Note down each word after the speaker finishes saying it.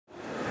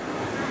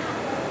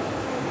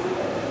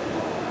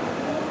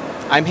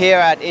I'm here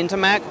at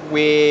Intermach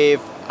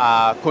with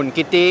Kun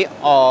Kitty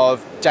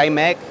of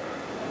Jaimac.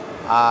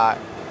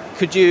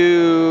 Could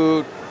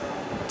you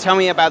tell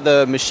me about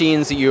the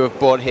machines that you have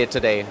brought here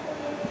today?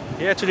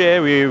 Here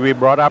today we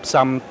brought up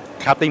some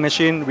cutting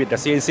machine with the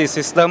CNC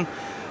system.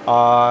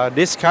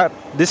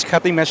 This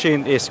cutting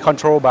machine is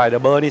controlled by the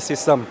Bernie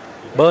system.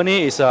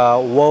 Bernie is a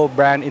world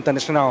brand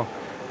international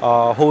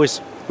who is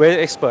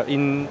very expert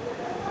in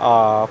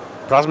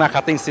plasma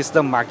cutting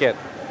system market.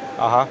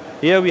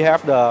 Here we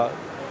have the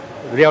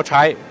real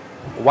type,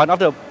 one of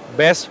the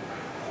best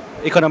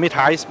economy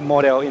types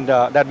model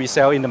that we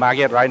sell in the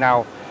market right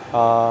now.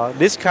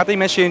 This cutting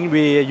machine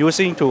we are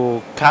using to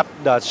cut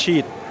the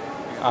sheet.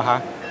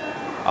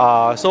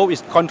 So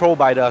it's controlled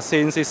by the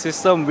CNC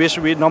system, which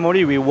we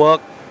normally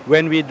work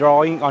when we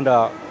drawing on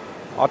the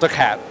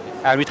AutoCAD,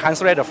 and we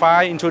translate the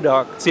file into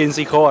the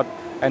CNC code,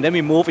 and then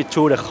we move it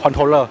to the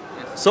controller.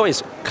 So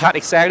it's cut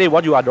exactly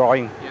what you are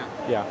drawing.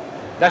 Yeah.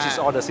 That is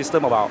all the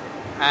system about.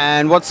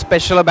 And what's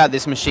special about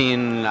this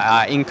machine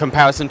in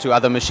comparison to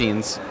other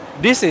machines?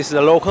 This is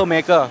the local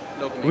maker.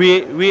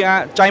 We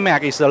are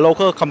Jaimac is a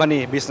local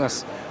company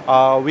business.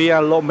 We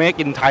are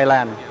made in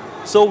Thailand.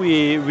 So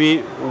we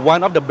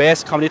one of the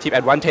best competitive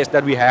advantage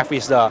that we have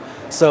is the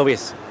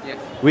service. Yes.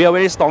 We are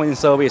very strong in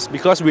service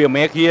because we are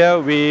made here.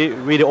 We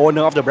the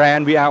owner of the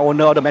brand. We are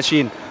owner of the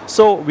machine.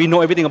 So we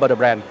know everything about the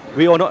brand.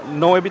 We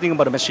know everything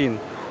about the machine.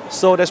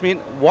 So that means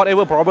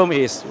whatever problem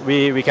is,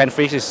 we can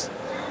fix it.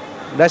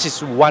 That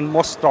is one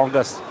most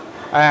strongest.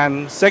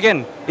 And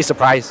second is the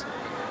price.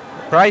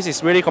 Price is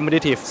very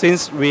competitive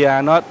since we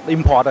are not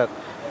imported.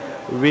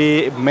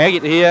 We make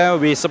it here.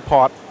 We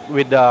support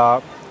with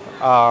the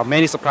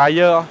many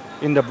suppliers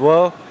in the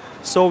world,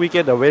 so we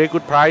get a very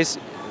good price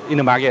in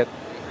the market.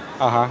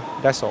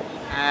 That's all.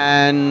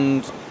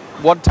 And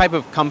what type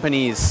of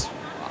companies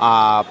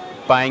are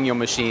buying your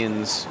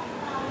machines?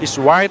 It's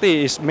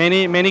variety. It's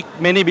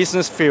many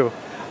business field.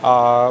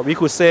 We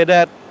could say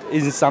that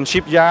in some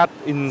shipyard,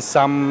 in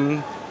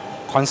some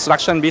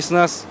construction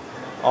business,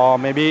 or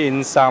maybe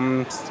in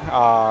some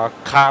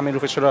car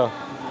manufacturer.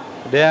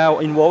 They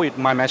are involved with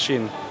my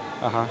machine.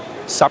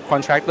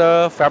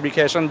 Subcontractor,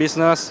 fabrication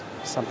business,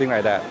 something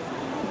like that.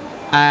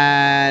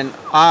 And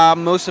are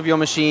most of your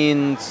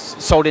machines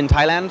sold in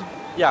Thailand?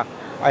 Yeah,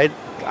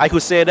 I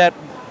could say that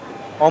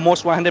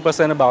almost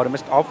 100%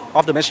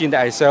 of the machine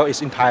that I sell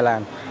is in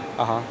Thailand.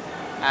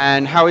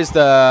 And how is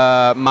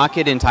the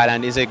market in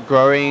Thailand? Is it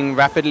growing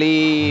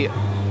rapidly?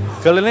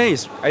 Currently,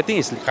 I think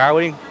it's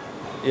recovering.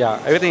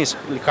 Yeah, everything is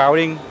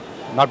recovering.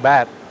 Not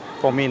bad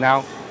for me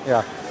now.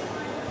 Yeah.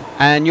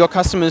 And your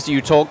customers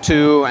you talk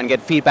to and get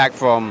feedback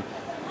from,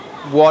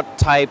 what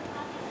type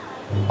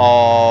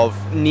of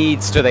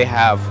needs do they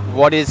have?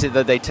 What is it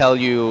that they tell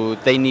you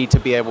they need to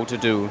be able to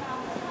do?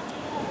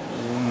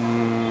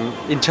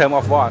 In terms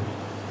of what?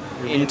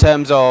 In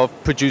terms of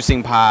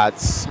producing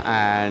parts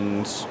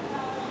and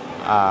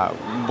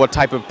what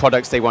type of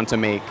products they want to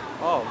make.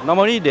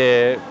 Normally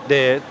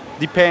they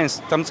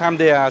depends. Sometimes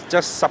they are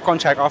just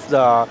subcontract of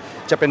the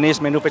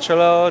Japanese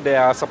manufacturer. They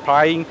are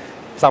supplying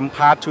some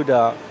part to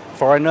the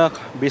foreigner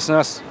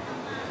business.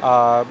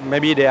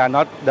 Maybe they are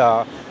not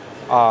the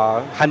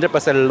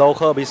 100%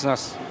 local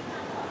business.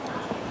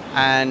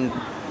 And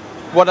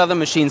what other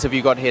machines have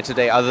you got here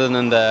today other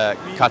than the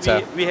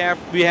cutter? We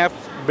have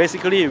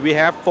basically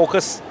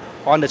focus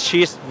on the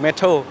sheet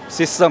metal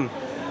system.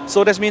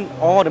 So that means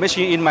all the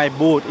machine in my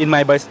booth, in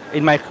my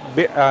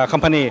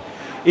company,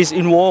 is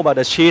involved by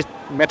the sheet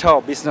metal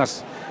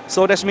business.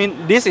 So that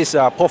means this is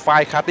a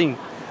profile cutting,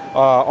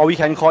 or we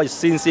can call it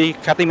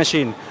CNC cutting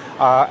machine.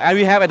 And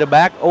we have at the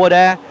back over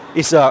there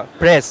is a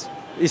press,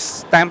 is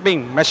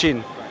stamping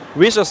machine,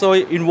 which also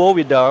involved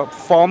with the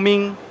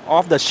forming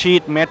of the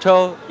sheet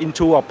metal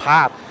into a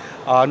part.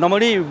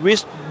 Normally,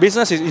 which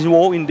business is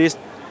involved in this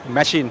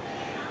machine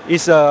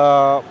is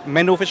a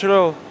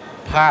manufacturer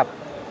part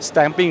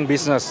stamping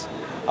business.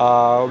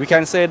 We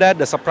can say that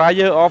the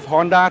supplier of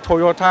Honda,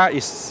 Toyota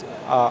is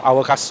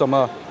our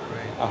customer.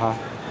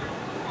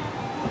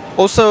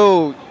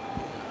 Also,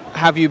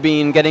 have you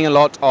been getting a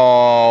lot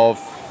of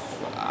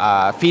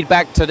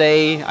feedback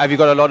today? Have you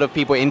got a lot of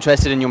people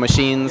interested in your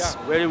machines?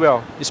 Yeah, very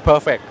well. It's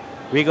perfect.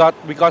 We got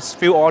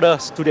few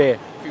orders today.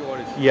 Few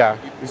orders. Yeah,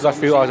 we got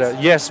few orders.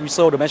 Yes, we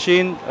sold the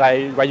machine.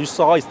 Like you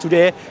saw, it's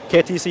today.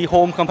 KTC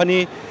Home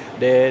Company.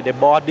 They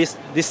bought this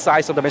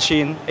size of the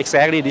machine,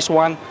 exactly this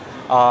one.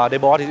 They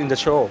bought it in the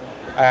show.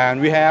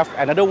 And we have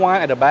another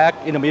one at the back,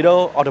 in the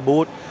middle of the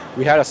booth.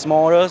 We have a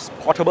smaller,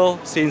 portable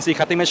CNC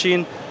cutting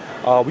machine.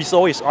 We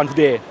sold it on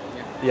today.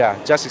 Yeah,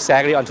 just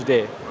exactly on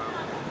today.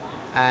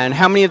 And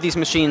how many of these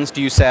machines do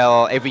you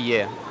sell every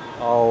year?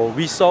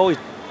 We sold it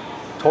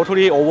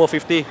totally over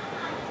 50.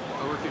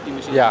 Over 50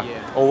 machines a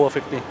year? Over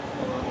 50.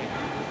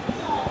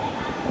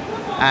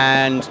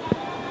 And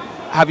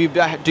have you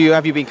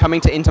been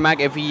coming to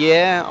Intermach every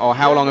year, or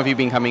how long have you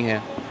been coming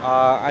here?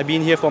 I've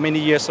been here for many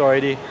years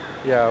already.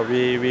 Yeah,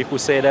 we could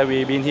say that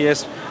we've been here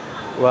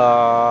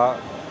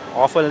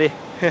oftenly.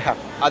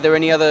 Are there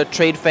any other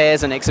trade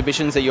fairs and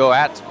exhibitions that you're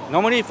at?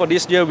 Normally for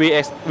this year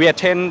we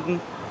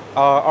attend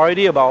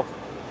already about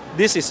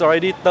this is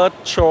already third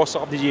shows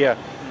of the year.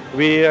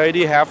 We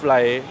already have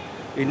like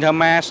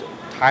Intermach,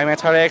 Thai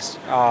Metallex,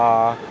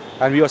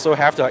 and we also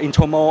have the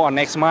Intermach on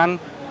next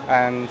month.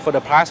 And for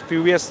the past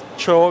previous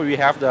show, we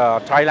have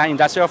the Thailand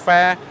Industrial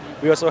Fair.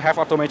 We also have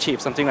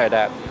automotive, something like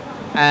that.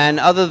 And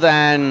other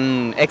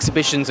than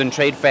exhibitions and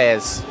trade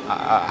fairs,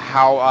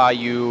 how are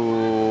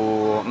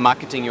you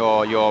marketing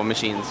your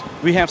machines?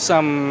 We have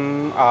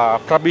some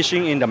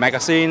publishing in the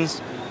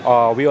magazines.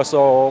 We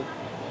also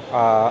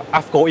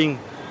outgoing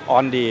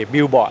on the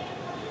billboard.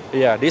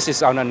 Yeah, this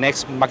is on the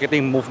next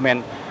marketing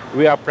movement.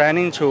 We are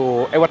planning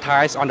to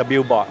advertise on the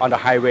billboard on the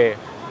highway.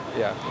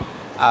 Yeah.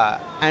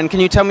 And can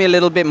you tell me a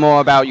little bit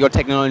more about your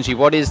technology?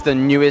 What is the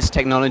newest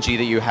technology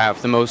that you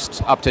have, the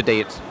most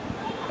up-to-date?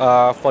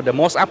 For the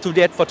most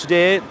up-to-date for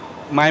today,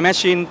 my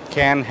machine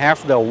can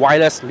have the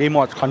wireless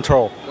remote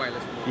control.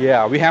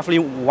 Yeah, we have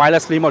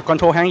wireless remote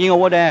control hanging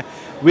over there,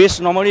 which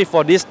normally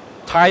for this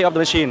type of the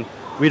machine,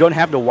 we don't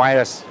have the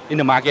wireless in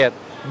the market.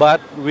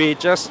 But we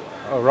just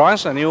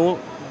launched a new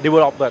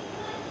developed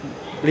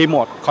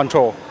remote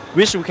control,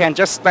 which we can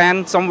just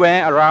stand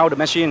somewhere around the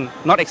machine,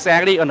 not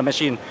exactly on the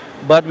machine,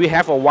 but we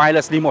have a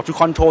wireless remote to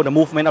control the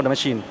movement of the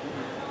machine.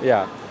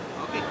 Yeah.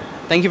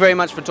 Thank you very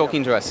much for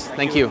talking to us.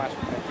 Thank you.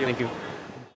 Thank you.